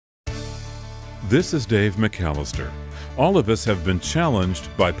This is Dave McCallister. All of us have been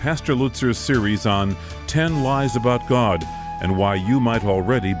challenged by Pastor Lutzer's series on 10 Lies About God and Why You Might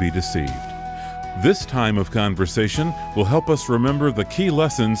Already Be Deceived. This time of conversation will help us remember the key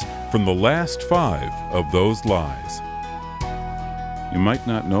lessons from the last 5 of those lies. You might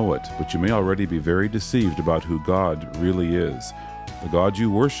not know it, but you may already be very deceived about who God really is. The God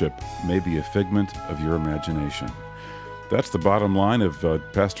you worship may be a figment of your imagination. That's the bottom line of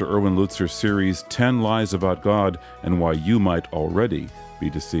Pastor Erwin Lutzer's series, 10 Lies About God and Why You Might Already Be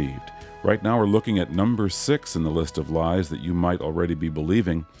Deceived. Right now we're looking at number 6 in the list of lies that you might already be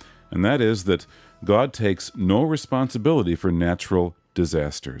believing, and that is that God takes no responsibility for natural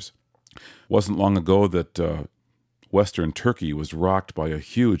disasters. It wasn't long ago that Western Turkey was rocked by a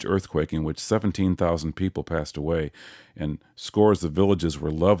huge earthquake in which 17,000 people passed away, and scores of villages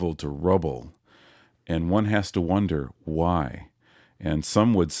were leveled to rubble. And one has to wonder why. And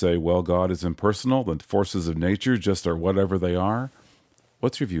some would say, well, God is impersonal, the forces of nature just are whatever they are.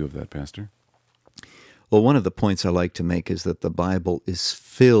 What's your view of that, Pastor? Well, one of the points I like to make is that the Bible is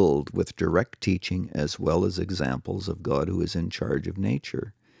filled with direct teaching as well as examples of God who is in charge of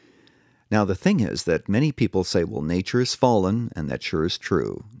nature. Now, the thing is that many people say, well, nature is fallen, and that sure is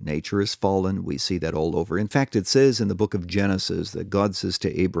true. Nature is fallen. We see that all over. In fact, it says in the book of Genesis that God says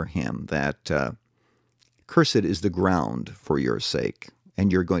to Abraham that cursed is the ground for your sake, and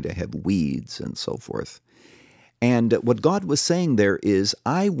you're going to have weeds and so forth. And what God was saying there is,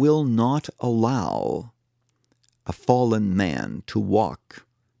 I will not allow a fallen man to walk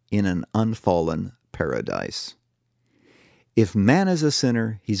in an unfallen paradise. If man is a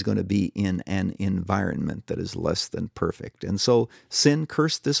sinner, he's going to be in an environment that is less than perfect. And so sin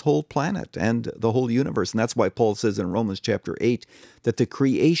cursed this whole planet and the whole universe. And that's why Paul says in Romans chapter 8 that the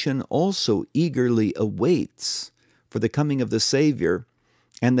creation also eagerly awaits for the coming of the Savior,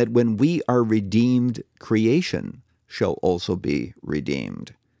 and that when we are redeemed, creation shall also be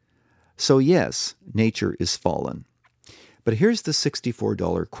redeemed. So yes, nature is fallen. But here's the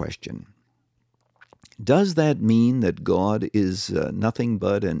 $64 question. Does that mean that God is nothing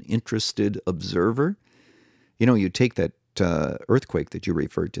but an interested observer? You know, you take that earthquake that you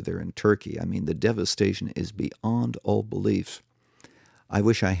referred to there in Turkey. I mean, the devastation is beyond all belief. I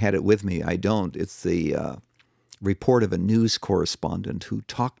wish I had it with me. I don't. It's the report of a news correspondent who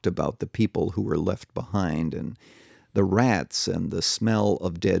talked about the people who were left behind and the rats and the smell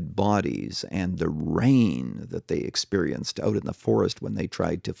of dead bodies and the rain that they experienced out in the forest when they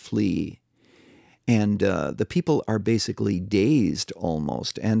tried to flee. And the people are basically dazed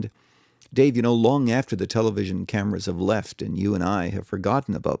almost. And Dave, you know, long after the television cameras have left and you and I have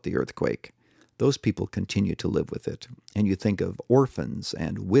forgotten about the earthquake, those people continue to live with it. And you think of orphans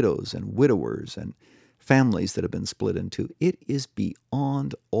and widows and widowers and families that have been split in two. It is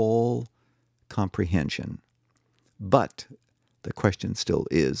beyond all comprehension. But the question still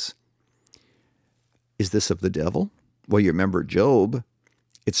is this of the devil? Well, you remember Job.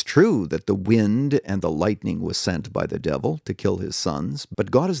 It's true that the wind and the lightning was sent by the devil to kill his sons, but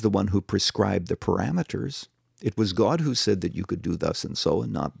God is the one who prescribed the parameters. It was God who said that you could do thus and so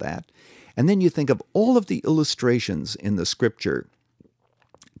and not that. And then you think of all of the illustrations in the Scripture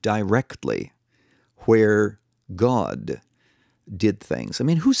directly where God did things. I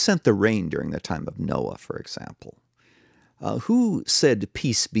mean, who sent the rain during the time of Noah, for example? Who said,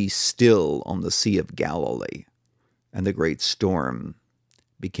 "Peace be still" on the Sea of Galilee, and the great storm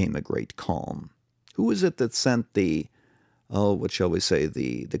became a great calm? Who was it that sent the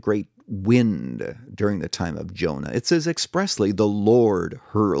great wind during the time of Jonah? It says expressly, the Lord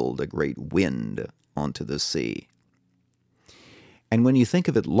hurled a great wind onto the sea. And when you think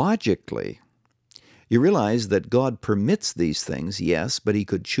of it logically, you realize that God permits these things, yes, but he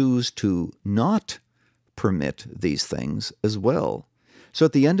could choose to not permit these things as well. So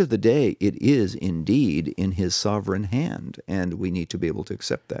at the end of the day, it is indeed in his sovereign hand, and we need to be able to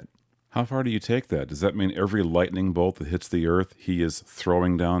accept that. How far do you take that? Does that mean every lightning bolt that hits the earth, he is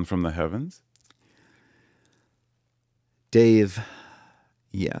throwing down from the heavens? Dave,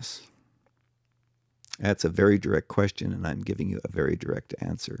 yes. That's a very direct question, and I'm giving you a very direct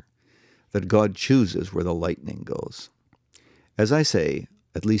answer. That God chooses where the lightning goes. As I say,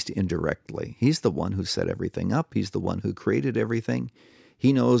 at least indirectly, he's the one who set everything up. He's the one who created everything.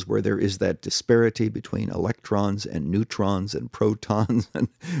 He knows where there is that disparity between electrons and neutrons and protons and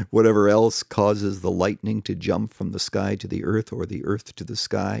whatever else causes the lightning to jump from the sky to the earth or the earth to the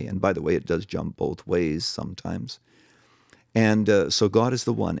sky. And by the way, it does jump both ways sometimes. And so God is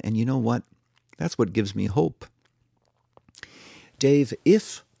the one. And you know what? That's what gives me hope. Dave,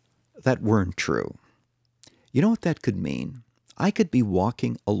 if that weren't true, you know what that could mean? I could be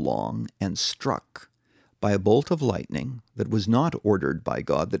walking along and struck by a bolt of lightning that was not ordered by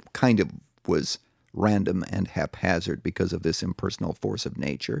God, that kind of was random and haphazard because of this impersonal force of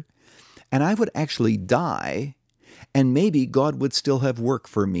nature, and I would actually die, and maybe God would still have work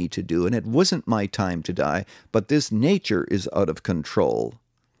for me to do, and it wasn't my time to die, but this nature is out of control.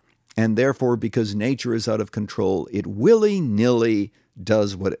 And therefore, because nature is out of control, it willy-nilly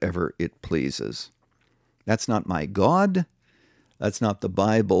does whatever it pleases. That's not my God. That's not the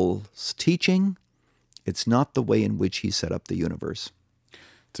Bible's teaching. It's not the way in which He set up the universe.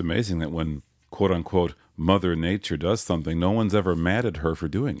 It's amazing that when, quote-unquote, Mother Nature does something, no one's ever mad at her for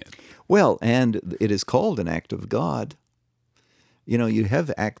doing it. Well, and it is called an act of God. You know, you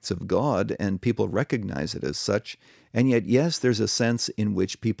have acts of God, and people recognize it as such. And yet, yes, there's a sense in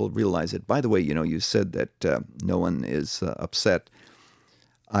which people realize it. By the way, you know, you said that no one is upset.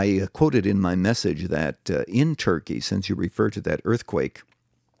 I quoted in my message that in Turkey, since you referred to that earthquake,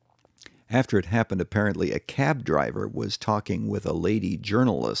 after it happened, apparently a cab driver was talking with a lady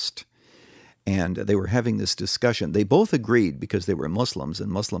journalist, and they were having this discussion. They both agreed, because they were Muslims, and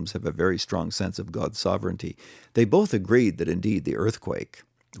Muslims have a very strong sense of God's sovereignty. They both agreed that indeed the earthquake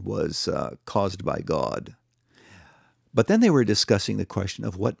was caused by God. But then they were discussing the question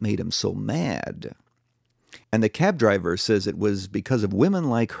of what made him so mad. And the cab driver says it was because of women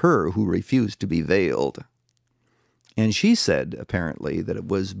like her who refused to be veiled. And she said, apparently, that it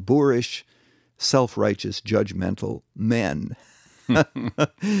was boorish, self-righteous, judgmental men.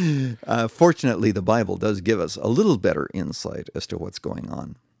 Fortunately, the Bible does give us a little better insight as to what's going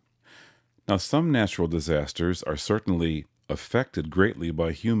on. Now, some natural disasters are certainly affected greatly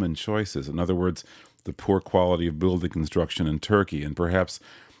by human choices. In other words, the poor quality of building construction in Turkey, and perhaps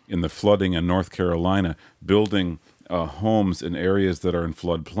in the flooding in North Carolina, building homes in areas that are in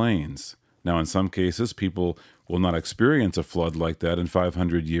floodplains. Now, in some cases, people will not experience a flood like that in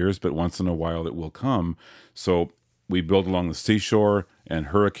 500 years, but once in a while it will come. So we build along the seashore, and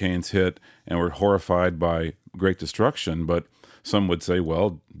hurricanes hit, and we're horrified by great destruction. But some would say,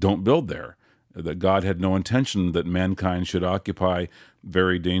 well, don't build there. That God had no intention that mankind should occupy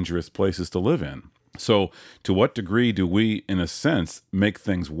very dangerous places to live in. So to what degree do we, in a sense, make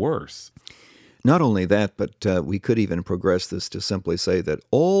things worse? Not only that, but we could even progress this to simply say that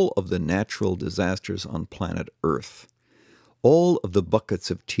all of the natural disasters on planet Earth, all of the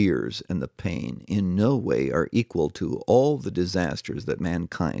buckets of tears and the pain, in no way are equal to all the disasters that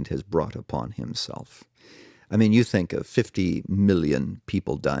mankind has brought upon himself. I mean, you think of 50 million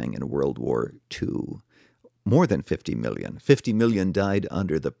people dying in World War II. More than 50 million. 50 million died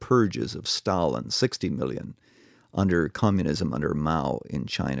under the purges of Stalin, 60 million under communism, under Mao in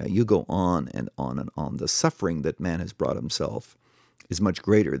China. You go on and on and on. The suffering that man has brought himself is much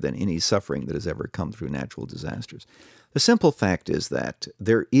greater than any suffering that has ever come through natural disasters. The simple fact is that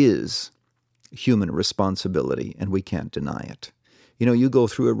there is human responsibility, and we can't deny it. You know, you go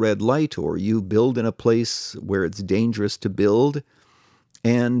through a red light, or you build in a place where it's dangerous to build,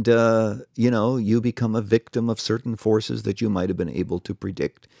 and, you know, you become a victim of certain forces that you might have been able to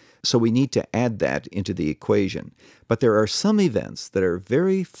predict. So we need to add that into the equation. But there are some events that are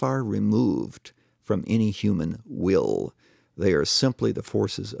very far removed from any human will. They are simply the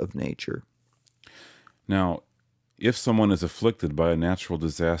forces of nature. Now, if someone is afflicted by a natural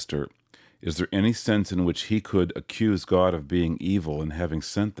disaster, is there any sense in which he could accuse God of being evil and having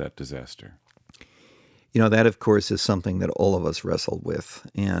sent that disaster? You know, that, of course, is something that all of us wrestle with.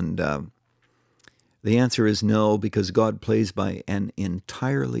 And the answer is no, because God plays by an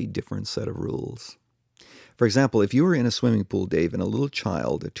entirely different set of rules. For example, if you were in a swimming pool, Dave, and a little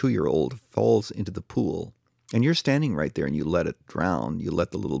child, a 2-year-old, falls into the pool, and you're standing right there and you let it drown, you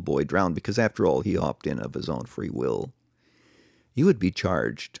let the little boy drown, because after all, he hopped in of his own free will, you would be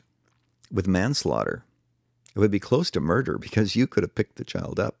charged with manslaughter. It would be close to murder, because you could have picked the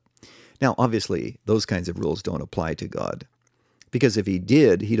child up. Now, obviously, those kinds of rules don't apply to God, because if he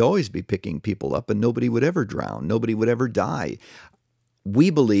did, he'd always be picking people up and nobody would ever drown, nobody would ever die.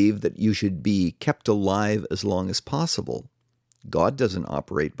 We believe that you should be kept alive as long as possible. God doesn't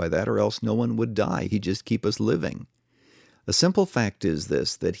operate by that, or else no one would die. He'd just keep us living. The simple fact is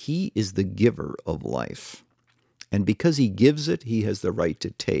this, that he is the giver of life. And because he gives it, he has the right to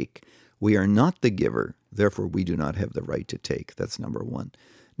take. We are not the giver, therefore we do not have the right to take. That's number one.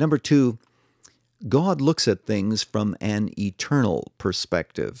 Number two, God looks at things from an eternal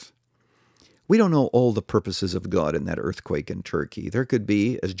perspective. We don't know all the purposes of God in that earthquake in Turkey. There could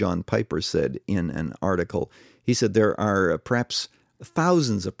be, as John Piper said in an article, he said there are perhaps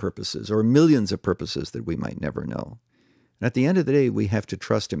thousands of purposes or millions of purposes that we might never know. And at the end of the day, we have to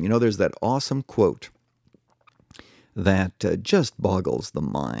trust him. You know, there's that awesome quote that just boggles the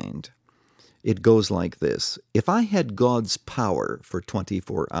mind. It goes like this: if I had God's power for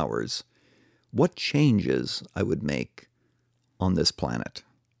 24 hours, what changes I would make on this planet.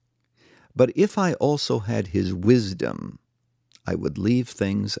 But if I also had His wisdom, I would leave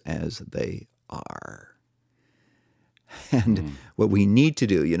things as they are. And what we need to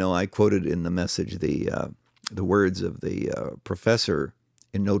do, I quoted in the message the words of the professor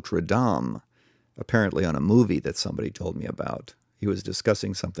in Notre Dame, apparently on a movie that somebody told me about. He was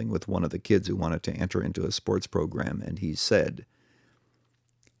discussing something with one of the kids who wanted to enter into a sports program, and he said,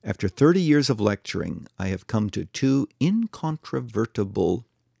 "After 30 years of lecturing, I have come to two incontrovertible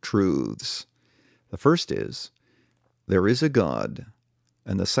truths. The first is, there is a God,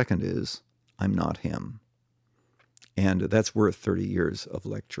 and the second is, I'm not Him." And that's worth 30 years of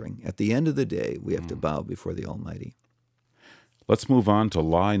lecturing. At the end of the day, we have to bow before the Almighty. Let's move on to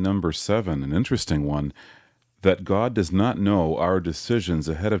lie number 7, an interesting one, that God does not know our decisions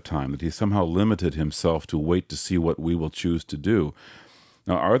ahead of time, that He somehow limited Himself to wait to see what we will choose to do.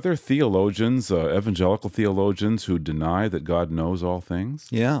 Now, are there theologians, evangelical theologians, who deny that God knows all things?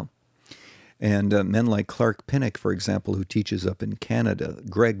 Yeah. And men like Clark Pinnock, for example, who teaches up in Canada,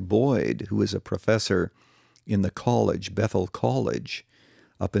 Greg Boyd, who is a professor in the college, Bethel College,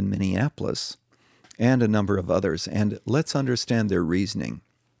 up in Minneapolis, and a number of others. And let's understand their reasoning.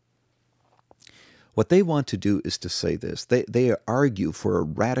 What they want to do is to say this. They argue for a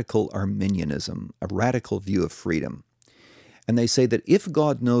radical Arminianism, a radical view of freedom. And they say that if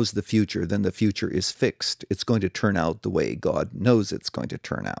God knows the future, then the future is fixed. It's going to turn out the way God knows it's going to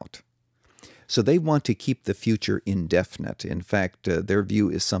turn out. So they want to keep the future indefinite. In fact, their view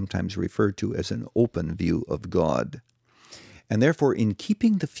is sometimes referred to as an open view of God. And therefore, in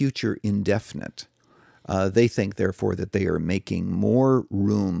keeping the future indefinite, they think, therefore, that they are making more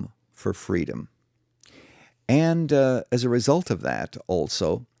room for freedom. And as a result of that,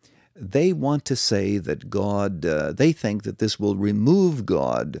 also, they want to say that God, they think that this will remove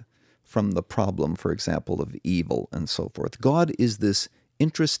God from the problem, for example, of evil and so forth. God is this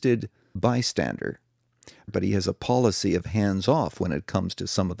interested bystander, but He has a policy of hands-off when it comes to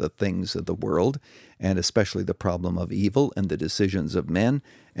some of the things of the world, and especially the problem of evil and the decisions of men,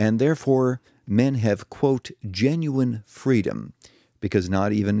 and therefore men have, quote, genuine freedom, because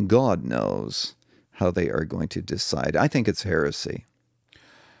not even God knows how they are going to decide. I think it's heresy.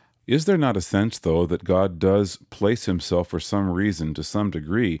 Is there not a sense, though, that God does place Himself for some reason, to some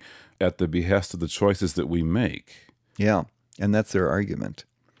degree, at the behest of the choices that we make? Yeah, and that's their argument,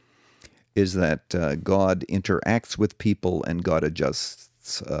 is that God interacts with people and God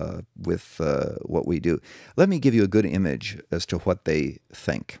adjusts with what we do. Let me give you a good image as to what they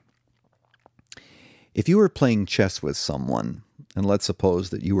think. If you were playing chess with someone, and let's suppose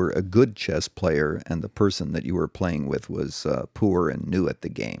that you were a good chess player and the person that you were playing with was poor and new at the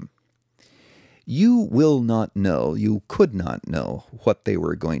game, you will not know, you could not know what they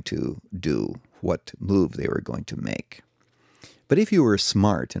were going to do, what move they were going to make. But if you were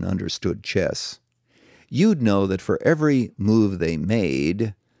smart and understood chess, you'd know that for every move they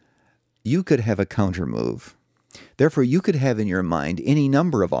made, you could have a counter move. Therefore, you could have in your mind any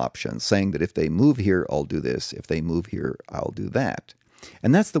number of options, saying that if they move here, I'll do this. If they move here, I'll do that.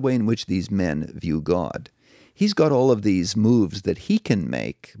 And that's the way in which these men view God. He's got all of these moves that He can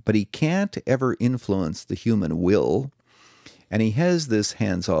make, but He can't ever influence the human will. And He has this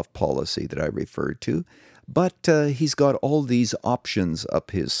hands-off policy that I referred to, but He's got all these options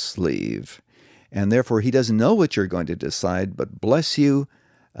up His sleeve. And therefore, He doesn't know what you're going to decide, but bless you,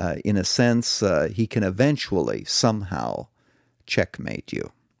 in a sense, He can eventually, somehow, checkmate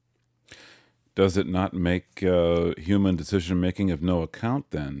you. Does it not make human decision-making of no account,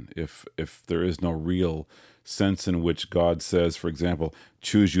 then, if there is no real sense in which God says, for example,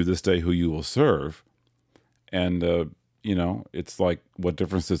 choose you this day who you will serve, and, it's like, what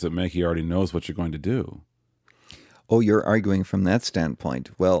difference does it make? He already knows what you're going to do. Oh, you're arguing from that standpoint.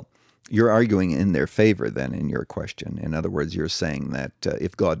 Well, you're arguing in their favor, then, in your question. In other words, you're saying that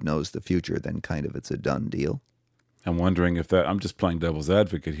if God knows the future, then kind of it's a done deal. I'm wondering if I'm just playing devil's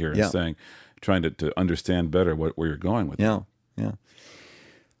advocate here and saying, trying to understand better where you're going with that. Yeah.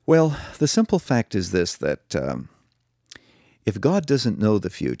 Well, the simple fact is this, that if God doesn't know the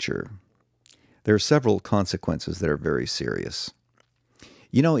future, there are several consequences that are very serious.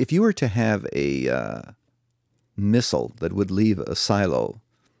 If you were to have a missile that would leave a silo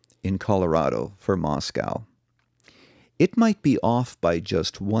in Colorado for Moscow, it might be off by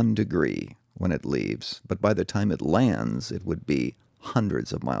just 1 degree when it leaves, but by the time it lands, it would be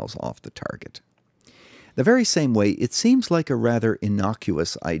hundreds of miles off the target. The very same way, it seems like a rather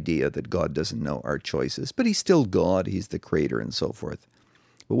innocuous idea that God doesn't know our choices, but He's still God, He's the Creator, and so forth.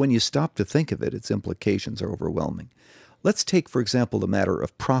 But when you stop to think of it, its implications are overwhelming. Let's take, for example, the matter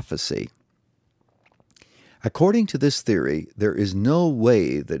of prophecy. According to this theory, there is no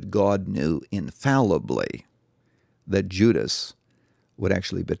way that God knew infallibly that Judas would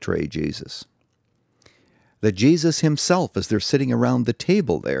actually betray Jesus. That Jesus himself, as they're sitting around the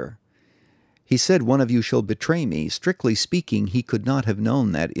table there, he said, "One of you shall betray me." Strictly speaking, he could not have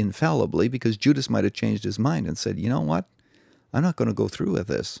known that infallibly, because Judas might have changed his mind and said, "You know what? I'm not going to go through with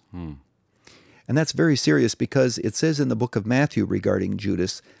this." And that's very serious, because it says in the book of Matthew regarding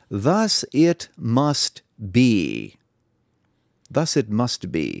Judas, "Thus it must be." Thus it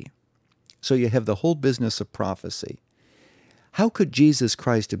must be. So you have the whole business of prophecy. How could Jesus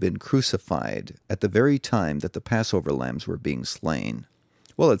Christ have been crucified at the very time that the Passover lambs were being slain?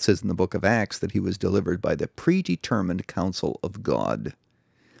 Well, it says in the book of Acts that he was delivered by the predetermined counsel of God,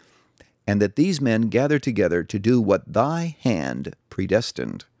 and that these men gathered together to do what thy hand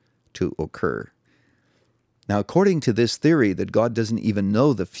predestined to occur. Now, according to this theory that God doesn't even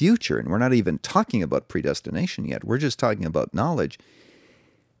know the future, and we're not even talking about predestination yet, we're just talking about knowledge,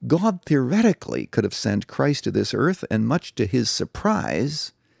 God theoretically could have sent Christ to this earth and, much to his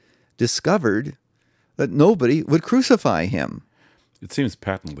surprise, discovered that nobody would crucify him. It seems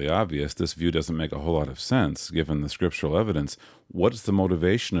patently obvious this view doesn't make a whole lot of sense, given the scriptural evidence. What is the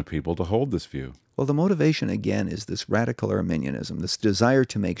motivation of people to hold this view? Well, the motivation, again, is this radical Arminianism, this desire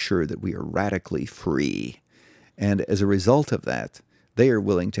to make sure that we are radically free. And as a result of that, they are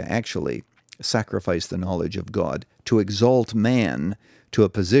willing to actually sacrifice the knowledge of God to exalt man to a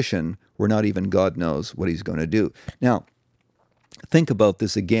position where not even God knows what he's going to do. Now, think about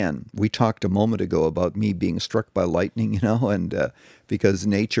this again. We talked a moment ago about me being struck by lightning, and because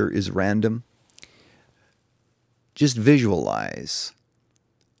nature is random. Just visualize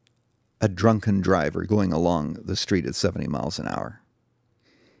a drunken driver going along the street at 70 miles an hour.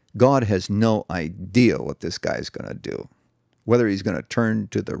 God has no idea what this guy's going to do, whether he's going to turn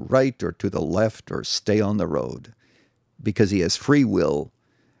to the right or to the left or stay on the road, because he has free will.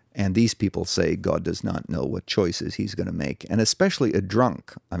 And these people say God does not know what choices he's going to make. And especially a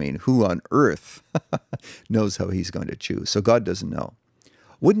drunk. I mean, who on earth knows how he's going to choose? So God doesn't know.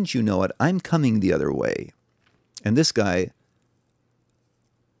 Wouldn't you know it? I'm coming the other way. And this guy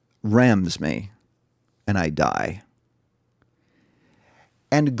rams me, and I die.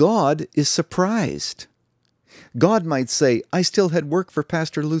 And God is surprised. God might say, I still had work for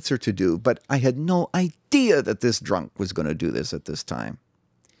Pastor Lutzer to do, but I had no idea that this drunk was going to do this at this time.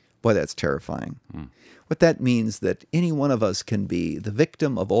 Boy, that's terrifying. What that means that any one of us can be the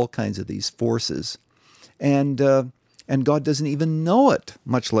victim of all kinds of these forces, and God doesn't even know it,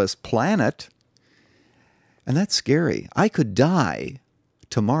 much less plan it. And that's scary. I could die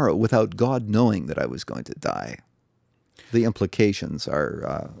tomorrow without God knowing that I was going to die. The implications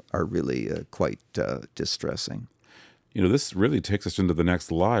are really quite distressing. This really takes us into the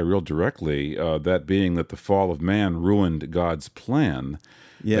next lie real directly, that being that the fall of man ruined God's plan.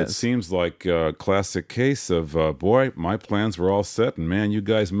 Yes. It seems like a classic case of, boy, my plans were all set, and man, you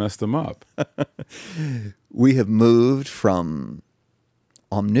guys messed them up. We have moved from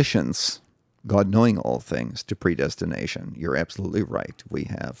omniscience, God knowing all things, to predestination. You're absolutely right. We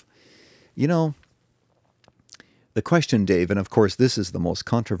have. The question, Dave, and of course this is the most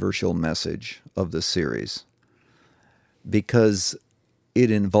controversial message of the series, because it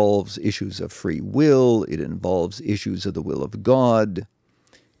involves issues of free will, it involves issues of the will of God,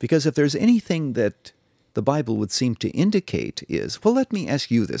 because if there's anything that the Bible would seem to indicate is, well, let me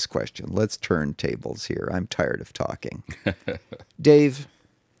ask you this question. Let's turn tables here. I'm tired of talking. Dave,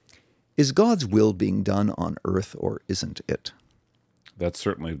 is God's will being done on earth, or isn't it? That's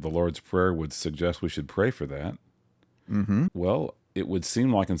certainly the Lord's Prayer would suggest we should pray for that. Mm-hmm. Well, it would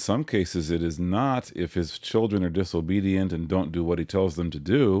seem like in some cases it is not. If his children are disobedient and don't do what he tells them to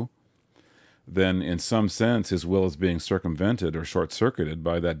do, then in some sense his will is being circumvented or short-circuited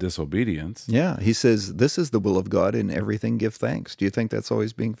by that disobedience. Yeah, he says, this is the will of God, in everything give thanks. Do you think that's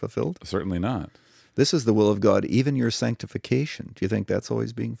always being fulfilled? Certainly not. This is the will of God, even your sanctification. Do you think that's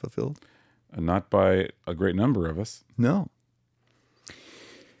always being fulfilled? Not by a great number of us. No.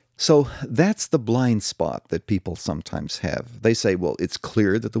 So that's the blind spot that people sometimes have. They say, well, it's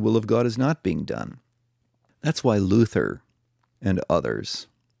clear that the will of God is not being done. That's why Luther and others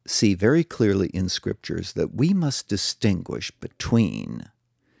see very clearly in Scriptures that we must distinguish between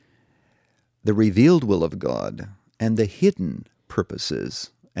the revealed will of God and the hidden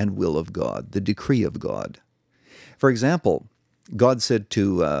purposes and will of God, the decree of God. For example, God said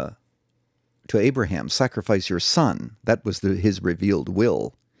to to Abraham, sacrifice your son. That was his revealed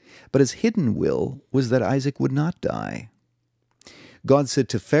will. But his hidden will was that Isaac would not die. God said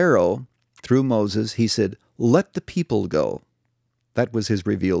to Pharaoh, through Moses, he said, let the people go. That was his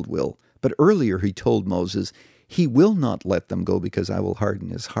revealed will. But earlier he told Moses, he will not let them go because I will harden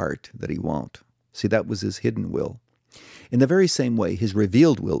his heart, that he won't. See, that was his hidden will. In the very same way, his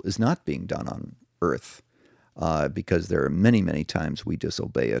revealed will is not being done on earth, because there are many, many times we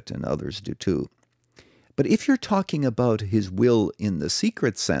disobey it, and others do too. But if you're talking about his will in the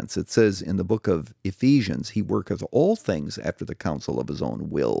secret sense, it says in the book of Ephesians, he worketh all things after the counsel of his own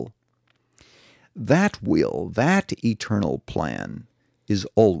will. That will, that eternal plan, is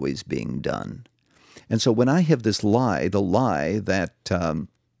always being done. And so when I have this lie, the lie that the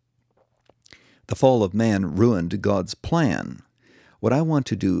fall of man ruined God's plan, what I want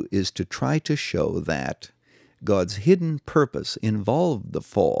to do is to try to show that God's hidden purpose involved the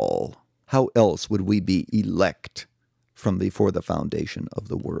fall. How else would we be elect from before the foundation of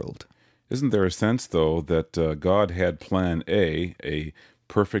the world? Isn't there a sense, though, that God had plan a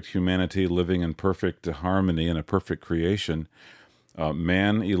perfect humanity living in perfect harmony and a perfect creation?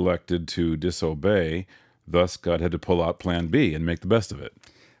 Man elected to disobey, thus God had to pull out plan B and make the best of it.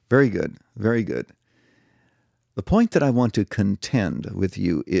 Very good, very good. The point that I want to contend with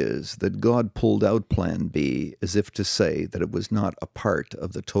you is that God pulled out plan B as if to say that it was not a part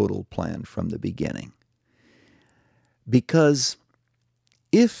of the total plan from the beginning. Because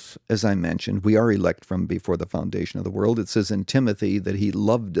if, as I mentioned, we are elect from before the foundation of the world, it says in Timothy that he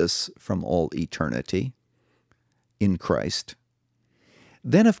loved us from all eternity in Christ,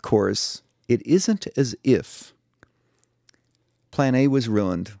 then of course it isn't as if plan A was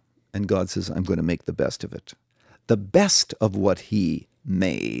ruined and God says, I'm going to make the best of it. The best of what he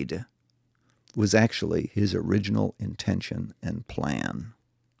made was actually his original intention and plan.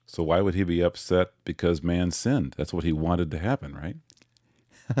 So why would he be upset because man sinned? That's what he wanted to happen, right?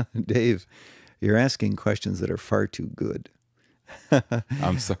 Dave, you're asking questions that are far too good.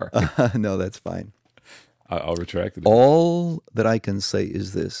 I'm sorry. No, that's fine. I'll retract it. All that I can say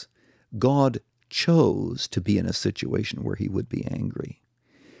is this. God chose to be in a situation where he would be angry.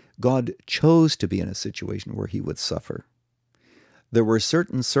 God chose to be in a situation where he would suffer. There were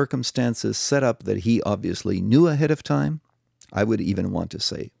certain circumstances set up that he obviously knew ahead of time. I would even want to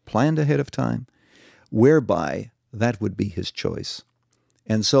say planned ahead of time, whereby that would be his choice.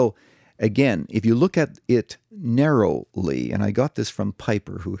 And so, again, if you look at it narrowly, and I got this from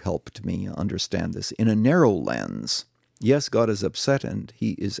Piper, who helped me understand this, in a narrow lens, yes, God is upset and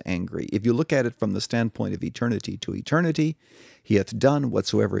he is angry. If you look at it from the standpoint of eternity to eternity, he hath done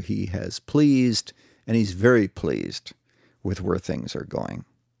whatsoever he has pleased, and he's very pleased with where things are going.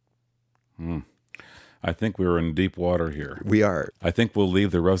 I think we're in deep water here. We are. I think we'll leave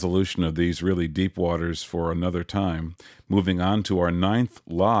the resolution of these really deep waters for another time. Moving on to our 9th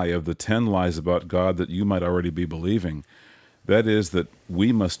lie of the 10 lies about God that you might already be believing. That is that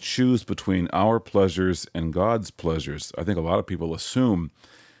we must choose between our pleasures and God's pleasures. I think a lot of people assume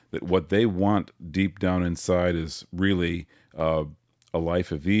that what they want deep down inside is really a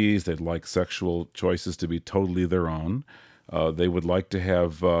life of ease. They'd like sexual choices to be totally their own. They would like to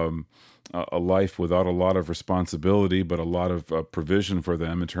have a life without a lot of responsibility, but a lot of provision for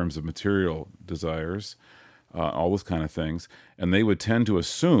them in terms of material desires, all those kind of things. And they would tend to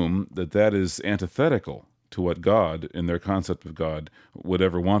assume that that is antithetical to what God, in their concept of God, would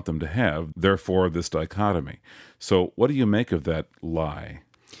ever want them to have, therefore this dichotomy. So what do you make of that lie?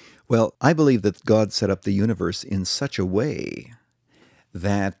 Well, I believe that God set up the universe in such a way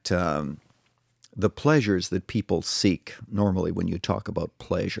that the pleasures that people seek, normally when you talk about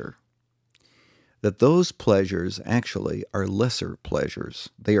pleasure, that those pleasures actually are lesser pleasures.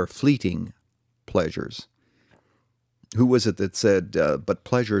 They are fleeting pleasures. Who was it that said, but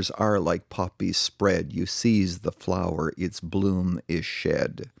pleasures are like poppies spread, you seize the flower, its bloom is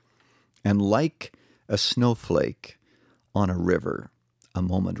shed. And like a snowflake on a river, a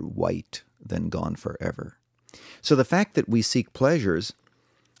moment white, then gone forever. So the fact that we seek pleasures,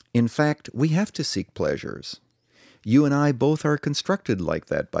 in fact, we have to seek pleasures. You and I both are constructed like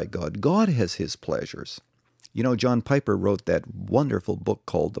that by God. God has his pleasures. You know, John Piper wrote that wonderful book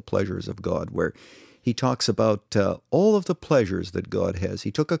called The Pleasures of God, where he talks about all of the pleasures that God has.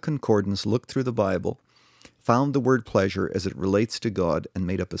 He took a concordance, looked through the Bible, found the word pleasure as it relates to God, and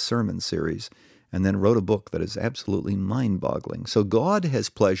made up a sermon series, and then wrote a book that is absolutely mind-boggling. So God has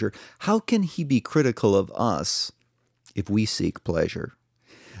pleasure. How can he be critical of us if we seek pleasure?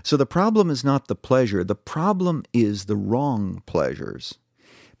 So the problem is not the pleasure. The problem is the wrong pleasures.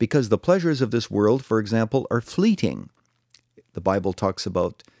 Because the pleasures of this world, for example, are fleeting. The Bible talks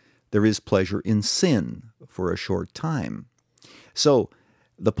about There is pleasure in sin for a short time. So,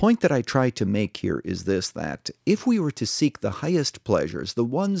 the point that I try to make here is this, that if we were to seek the highest pleasures, the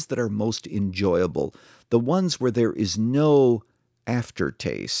ones that are most enjoyable, the ones where there is no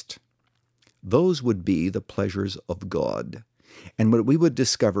aftertaste, those would be the pleasures of God. And what we would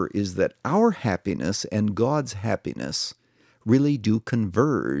discover is that our happiness and God's happiness really do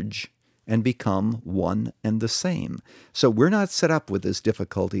converge and become one and the same. So we're not set up with this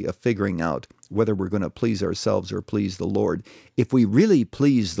difficulty of figuring out whether we're going to please ourselves or please the Lord. If we really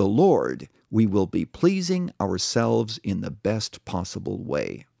please the Lord, we will be pleasing ourselves in the best possible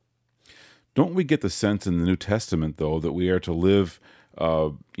way. Don't we get the sense in the New Testament, though, that we are to live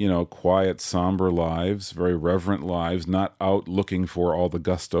quiet, somber lives, very reverent lives, not out looking for all the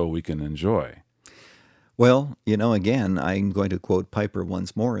gusto we can enjoy? Well, again, I'm going to quote Piper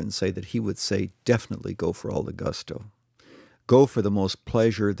once more and say that he would say, definitely go for all the gusto. Go for the most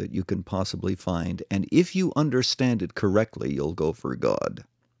pleasure that you can possibly find, and if you understand it correctly, you'll go for God.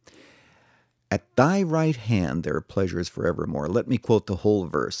 At thy right hand there are pleasures forevermore. Let me quote the whole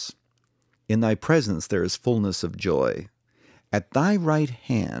verse. In thy presence there is fullness of joy. At thy right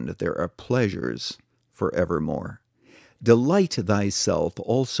hand there are pleasures forevermore. Delight thyself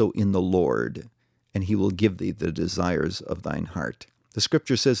also in the Lord, and he will give thee the desires of thine heart. The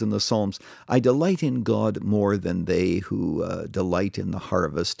scripture says in the Psalms, I delight in God more than they who delight in the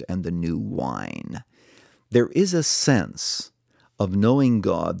harvest and the new wine. There is a sense of knowing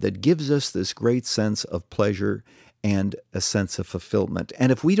God that gives us this great sense of pleasure and a sense of fulfillment. And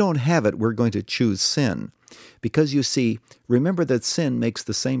if we don't have it, we're going to choose sin. Because you see, remember that sin makes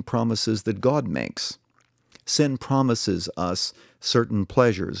the same promises that God makes. Sin promises us certain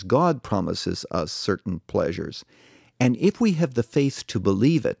pleasures. God promises us certain pleasures. And if we have the faith to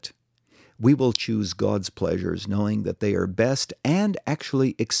believe it, we will choose God's pleasures, knowing that they are best and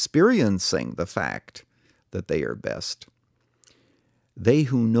actually experiencing the fact that they are best. They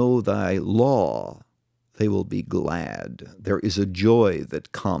who know thy law, they will be glad. There is a joy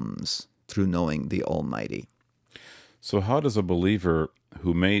that comes through knowing the Almighty. So how does a believer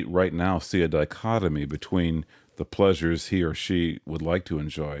who may right now see a dichotomy between the pleasures he or she would like to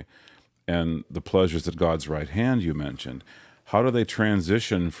enjoy and the pleasures at God's right hand you mentioned, how do they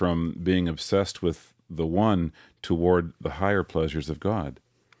transition from being obsessed with the one toward the higher pleasures of God?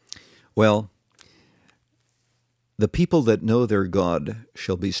 Well, the people that know their God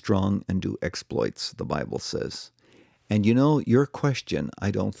shall be strong and do exploits, the Bible says. And your question,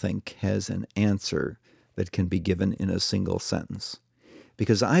 I don't think, has an answer that can be given in a single sentence.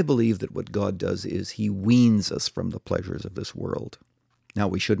 Because I believe that what God does is he weans us from the pleasures of this world. Now,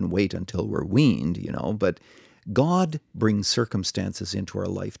 we shouldn't wait until we're weaned, but God brings circumstances into our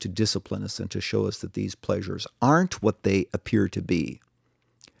life to discipline us and to show us that these pleasures aren't what they appear to be.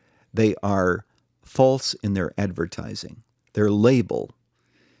 They are false in their advertising. Their label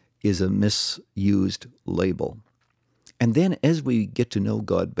is a misused label. And then as we get to know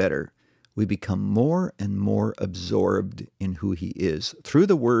God better, we become more and more absorbed in who he is. Through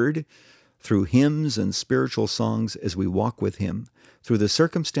the Word, through hymns and spiritual songs as we walk with him, through the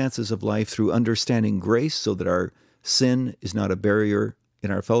circumstances of life, through understanding grace so that our sin is not a barrier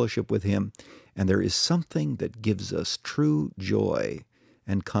in our fellowship with him, and there is something that gives us true joy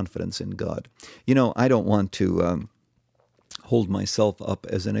and confidence in God. I don't want to hold myself up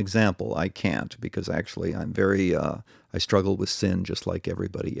as an example. I can't, because actually I'm I struggle with sin just like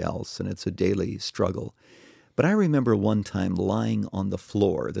everybody else, and it's a daily struggle. But I remember one time lying on the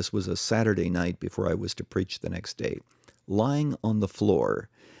floor. This was a Saturday night before I was to preach the next day. Lying on the floor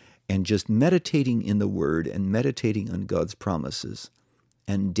and just meditating in the Word and meditating on God's promises.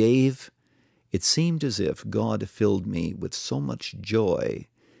 And Dave, it seemed as if God filled me with so much joy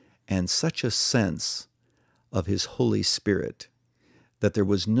and such a sense of his Holy Spirit that there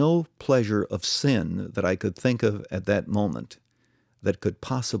was no pleasure of sin that I could think of at that moment that could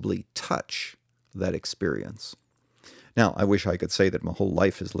possibly touch that experience. Now, I wish I could say that my whole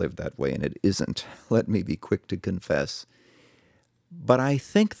life has lived that way, and it isn't. Let me be quick to confess. But I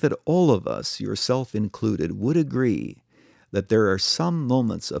think that all of us, yourself included, would agree that there are some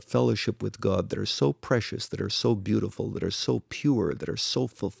moments of fellowship with God that are so precious, that are so beautiful, that are so pure, that are so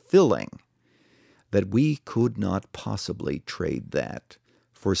fulfilling, that we could not possibly trade that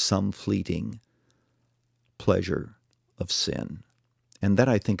for some fleeting pleasure of sin. And that,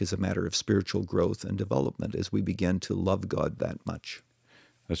 I think, is a matter of spiritual growth and development as we begin to love God that much.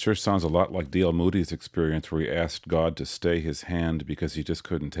 That sure sounds a lot like D.L. Moody's experience, where he asked God to stay his hand because he just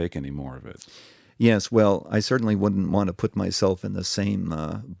couldn't take any more of it. Yes, well, I certainly wouldn't want to put myself in the same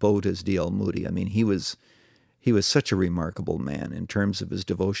boat as D.L. Moody. I mean, he was He was such a remarkable man in terms of his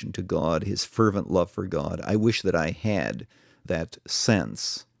devotion to God, his fervent love for God. I wish that I had that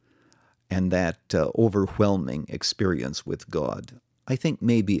sense and that overwhelming experience with God. I think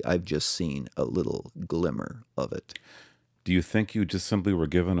maybe I've just seen a little glimmer of it. Do you think you just simply were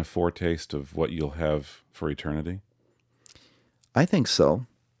given a foretaste of what you'll have for eternity? I think so.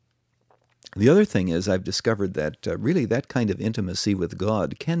 The other thing is I've discovered that really that kind of intimacy with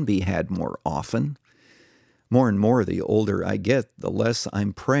God can be had more often. More and more, the older I get, the less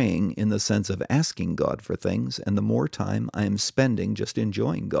I'm praying in the sense of asking God for things, and the more time I'm spending just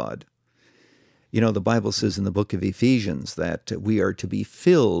enjoying God. You know, the Bible says in the book of Ephesians that we are to be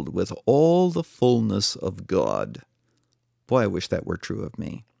filled with all the fullness of God. Boy, I wish that were true of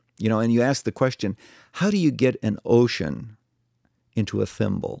me. You know, and you ask the question, how do you get an ocean into a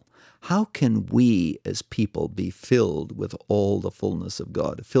thimble? How can we as people be filled with all the fullness of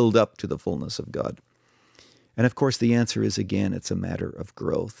God, filled up to the fullness of God? And of course, the answer is, again, it's a matter of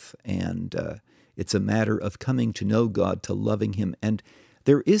growth, and it's a matter of coming to know God, to loving Him. And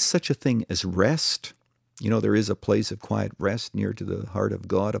there is such a thing as rest. You know, there is a place of quiet rest near to the heart of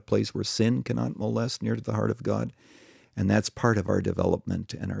God, a place where sin cannot molest, near to the heart of God. And that's part of our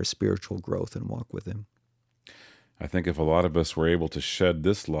development and our spiritual growth and walk with Him. I think if a lot of us were able to shed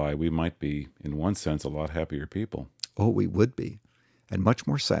this lie, we might be, in one sense, a lot happier people. Oh, we would be, and much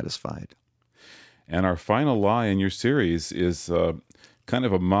more satisfied. And our final lie in your series is kind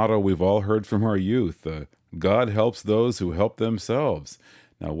of a motto we've all heard from our youth. God helps those who help themselves.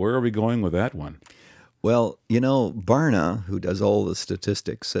 Now, where are we going with that one? Well, you know, Barna, who does all the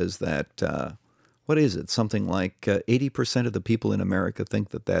statistics, says that, what is it, something like 80% of the people in America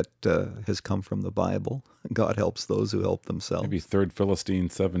think that has come from the Bible. God helps those who help themselves. Maybe 3 Philistine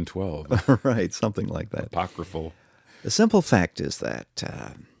 7:12. Right, something like that. Apocryphal. The simple fact is that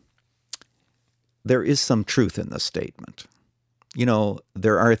there is some truth in the statement. You know,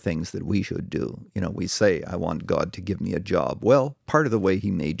 there are things that we should do. You know, we say, I want God to give me a job. Well, part of the way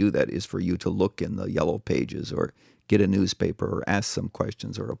He may do that is for you to look in the yellow pages or get a newspaper or ask some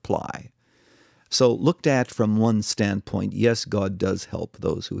questions or apply. So looked at from one standpoint, yes, God does help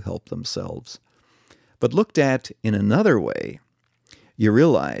those who help themselves. But looked at in another way, you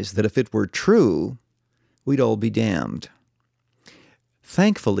realize that if it were true, we'd all be damned.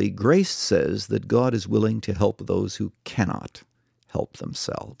 Thankfully, grace says that God is willing to help those who cannot help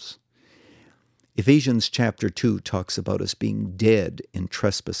themselves. Ephesians chapter 2 talks about us being dead in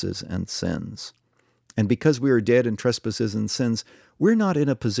trespasses and sins. And because we are dead in trespasses and sins, we're not in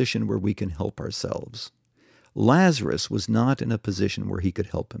a position where we can help ourselves. Lazarus was not in a position where he could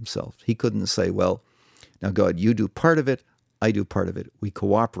help himself. He couldn't say, well, now God, you do part of it, I do part of it. We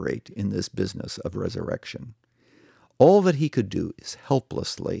cooperate in this business of resurrection. All that he could do is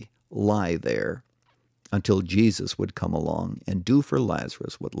helplessly lie there until Jesus would come along and do for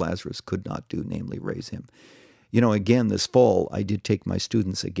Lazarus what Lazarus could not do, namely raise him. You know, again, this fall, I did take my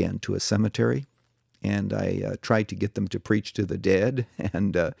students again to a cemetery, and I tried to get them to preach to the dead,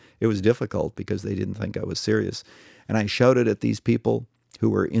 and it was difficult because they didn't think I was serious. And I shouted at these people who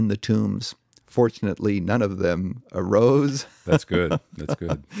were in the tombs. Fortunately, none of them arose. That's good. That's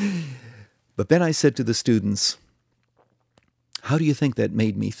good. But then I said to the students, how do you think that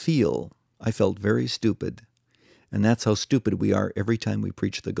made me feel? I felt very stupid. And that's how stupid we are every time we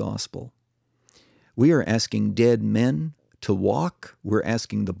preach the gospel. We are asking dead men to walk. We're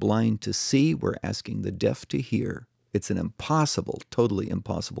asking the blind to see. We're asking the deaf to hear. It's an impossible, totally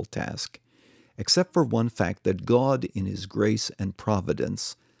impossible task, except for one fact, that God in His grace and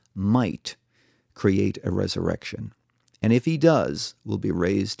providence might create a resurrection. And if He does, we'll be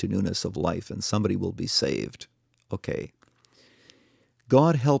raised to newness of life and somebody will be saved. Okay.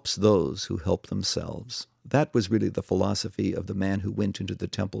 God helps those who help themselves. That was really the philosophy of the man who went into the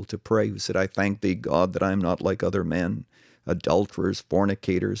temple to pray, who said, I thank thee, God, that I am not like other men, adulterers,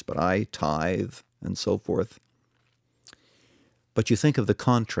 fornicators, but I tithe, and so forth. But you think of the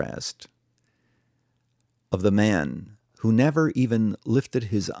contrast of the man who never even lifted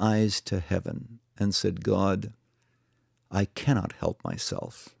his eyes to heaven and said, God, I cannot help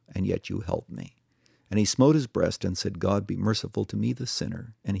myself, and yet you help me. And he smote his breast and said, God, be merciful to me, the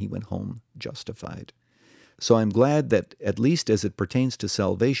sinner. And he went home justified. So I'm glad that, at least as it pertains to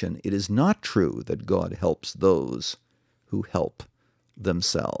salvation, it is not true that God helps those who help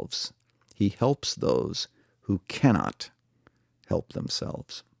themselves. He helps those who cannot help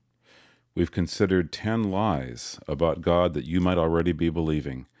themselves. We've considered 10 lies about God that you might already be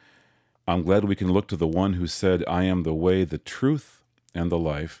believing. I'm glad we can look to the one who said, I am the way, the truth, and the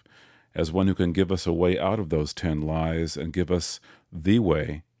life, as one who can give us a way out of those 10 lies and give us the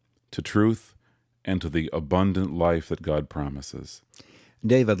way to truth and to the abundant life that God promises.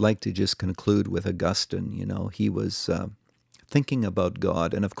 Dave, I'd like to just conclude with Augustine. You know, he was thinking about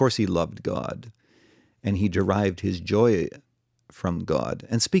God, and of course he loved God, and he derived his joy from God.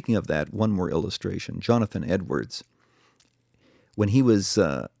 And speaking of that, one more illustration. Jonathan Edwards, when he was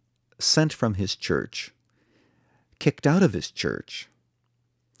sent from his church, kicked out of his church,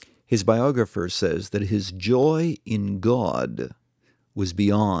 his biographer says that his joy in God was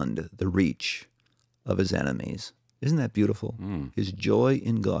beyond the reach of his enemies. Isn't that beautiful? His joy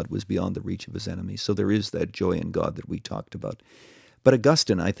in God was beyond the reach of his enemies. So there is that joy in God that we talked about. But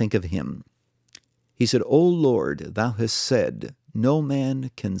Augustine, I think of him. He said, O Lord, thou hast said, no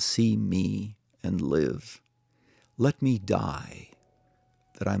man can see me and live. Let me die,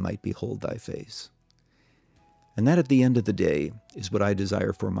 that I might behold thy face. And that at the end of the day is what I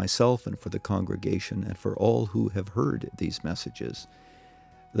desire for myself and for the congregation and for all who have heard these messages,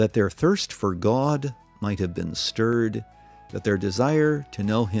 that their thirst for God might have been stirred, that their desire to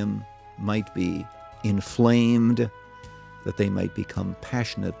know him might be inflamed, that they might become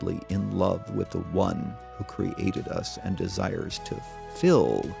passionately in love with the one who created us and desires to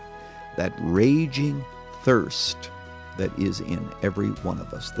fill that raging thirst that is in every one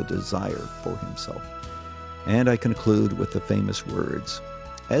of us, the desire for himself. And I conclude with the famous words,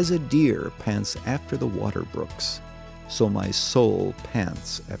 as a deer pants after the water brooks, so my soul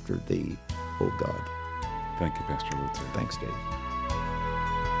pants after thee, O God. Thank you, Pastor Lutzer. Thanks, Dave.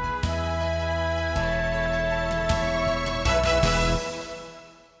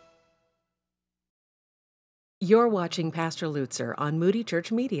 You're watching Pastor Lutzer on Moody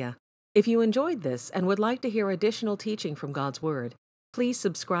Church Media. If you enjoyed this and would like to hear additional teaching from God's Word, please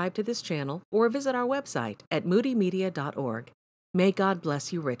subscribe to this channel or visit our website at moodymedia.org. May God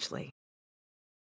bless you richly.